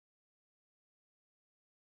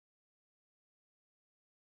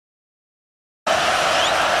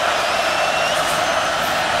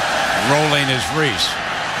Dribbling is Reese.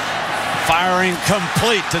 Firing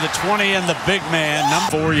complete to the 20 and the big man,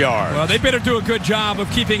 number 4 yards. Well, they better do a good job of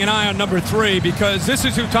keeping an eye on number 3 because this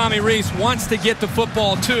is who Tommy Reese wants to get the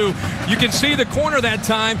football to. You can see the corner that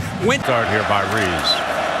time. Start here by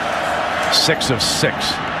Reese. 6 of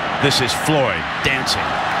 6. This is Floyd dancing.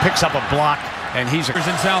 Picks up a block, and he's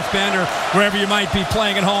in South Bend or wherever you might be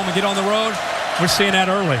playing at home and get on the road. We're seeing that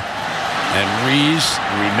early. And Reese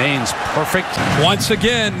remains perfect. Once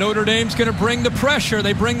again, Notre Dame's going to bring the pressure.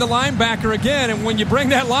 They bring the linebacker again, and when you bring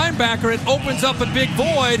that linebacker, it opens up a big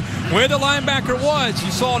void where the linebacker was.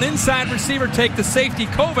 You saw an inside receiver take the safety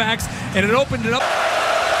Kovacs, and it opened it up.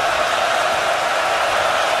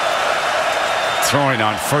 Throwing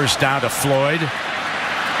on first down to Floyd.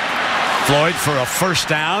 Floyd for a first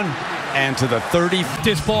down. And to the 30.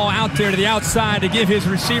 This ball out there to the outside to give his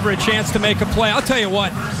receiver a chance to make a play. I'll tell you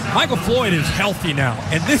what, Michael Floyd is healthy now.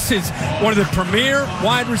 And this is one of the premier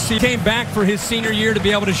wide receivers. Came back for his senior year to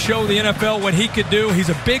be able to show the NFL what he could do. He's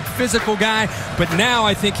a big physical guy, but now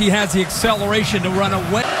I think he has the acceleration to run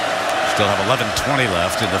away. Still have 11:20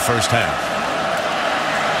 left in the first half.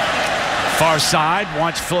 Far side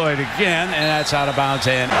wants Floyd again, and that's out of bounds.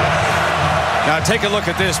 And now take a look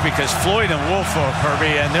at this because Floyd and Woolfolk,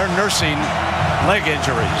 Herbie, and they're nursing leg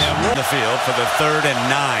injuries. In the field for the 3rd and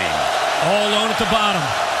 9. All alone at the bottom.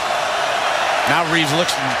 Now Reeves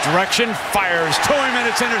looks in the direction, fires to him, and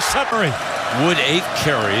it's intercepted. Wood 8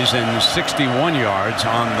 carries and 61 yards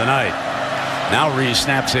on the night. Now Reeves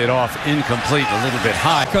snaps it off incomplete, a little bit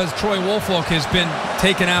high. Because Troy Woolfolk has been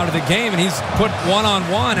taken out of the game, and he's put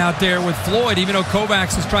one-on-one out there with Floyd, even though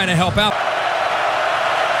Kovacs is trying to help out.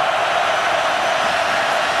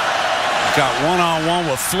 Got one-on-one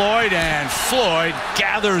with Floyd, and Floyd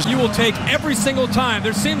gathers. You will take every single time.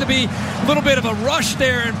 There seemed to be a little bit of a rush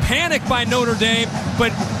there and panic by Notre Dame,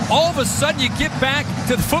 but all of a sudden you get back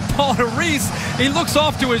to the football to Reese. He looks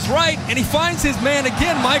off to his right, and he finds his man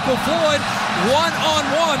again, Michael Floyd,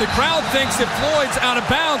 one-on-one. The crowd thinks that Floyd's out of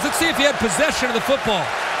bounds. Let's see if he had possession of the football.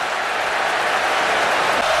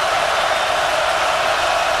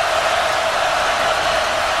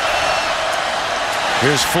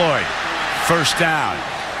 Here's Floyd. First down.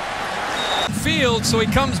 Field, so he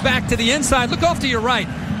comes back to the inside. Look off to your right.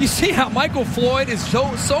 You see how Michael Floyd is so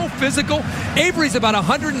physical? Avery's about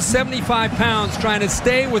 175 pounds trying to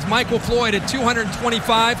stay with Michael Floyd at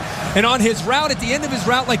 225. And on his route, at the end of his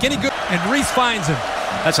route, like any good, and Reese finds him.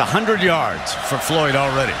 That's 100 yards for Floyd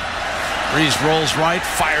already. Reese rolls right,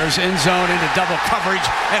 fires end zone into double coverage,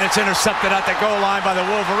 and it's intercepted at the goal line by the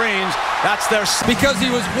Wolverines. That's their... Because he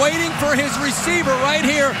was waiting for his receiver right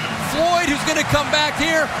here, Floyd, who's going to come back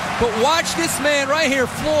here. But watch this man right here,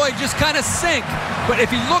 Floyd, just kind of sink. But if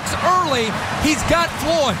he looks early, he's got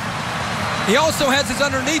Floyd. He also has his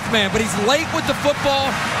underneath man, but he's late with the football,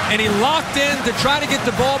 and he locked in to try to get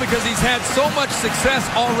the ball because he's had so much success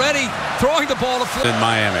already throwing the ball to Floyd. In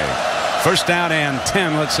Miami. First down and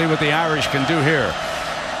 10. Let's see what the Irish can do here.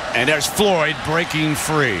 And there's Floyd breaking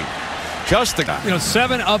free. Just the...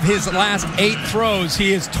 7 of his last 8 throws,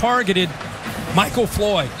 he has targeted Michael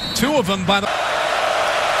Floyd. 2 of them by the...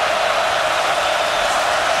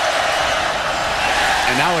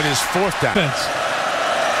 And now it is 4th down.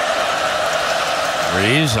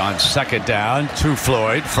 Reese on 2nd down to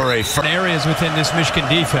Floyd for a... Areas within this Michigan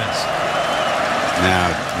defense.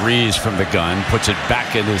 Now Reese from the gun puts it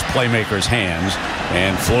back in his playmaker's hands,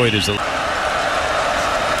 and Floyd is...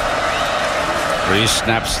 Reese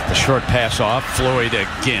snaps the short pass off. Floyd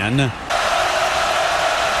again.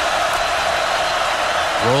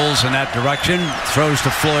 Rolls in that direction, throws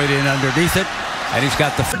to Floyd in underneath it, and he's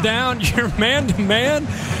got the... Down, you're man-to-man,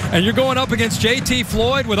 and you're going up against J.T.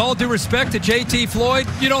 Floyd. With all due respect to J.T. Floyd,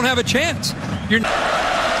 you don't have a chance. And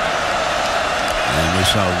we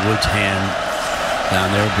saw Wood's hand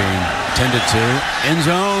down there being tended to. End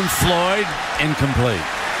zone, Floyd, incomplete.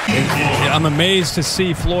 I'm amazed to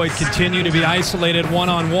see Floyd continue to be isolated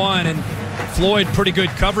one-on-one, and Floyd pretty good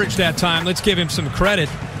coverage that time. Let's give him some credit.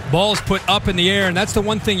 Ball's put up in the air, and that's the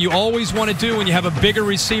one thing you always want to do when you have a bigger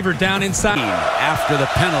receiver down inside. After the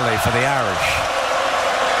penalty for the Irish.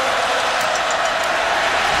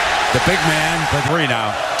 The big man, but 3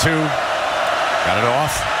 now. 2. Got it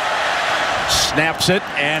off. Snaps it,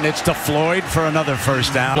 and it's to Floyd for another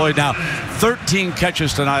first down. Floyd now 13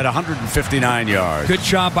 catches tonight, 159 yards. Good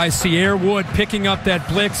job by Sierra Wood picking up that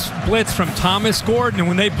blitz from Thomas Gordon. And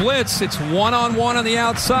when they blitz, it's one-on-one on the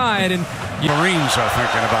outside. And Marines are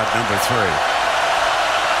thinking about number 3.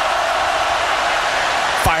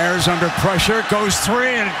 Fires under pressure, goes three,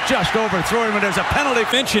 and just overthrew him, and there's a penalty.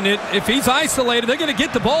 Mention it, if he's isolated, they're going to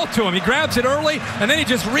get the ball to him. He grabs it early, and then he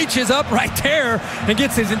just reaches up right there and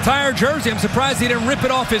gets his entire jersey. I'm surprised he didn't rip it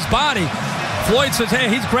off his body. Floyd says, hey,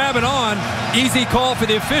 he's grabbing on. Easy call for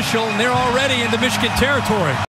the official, and they're already into Michigan territory.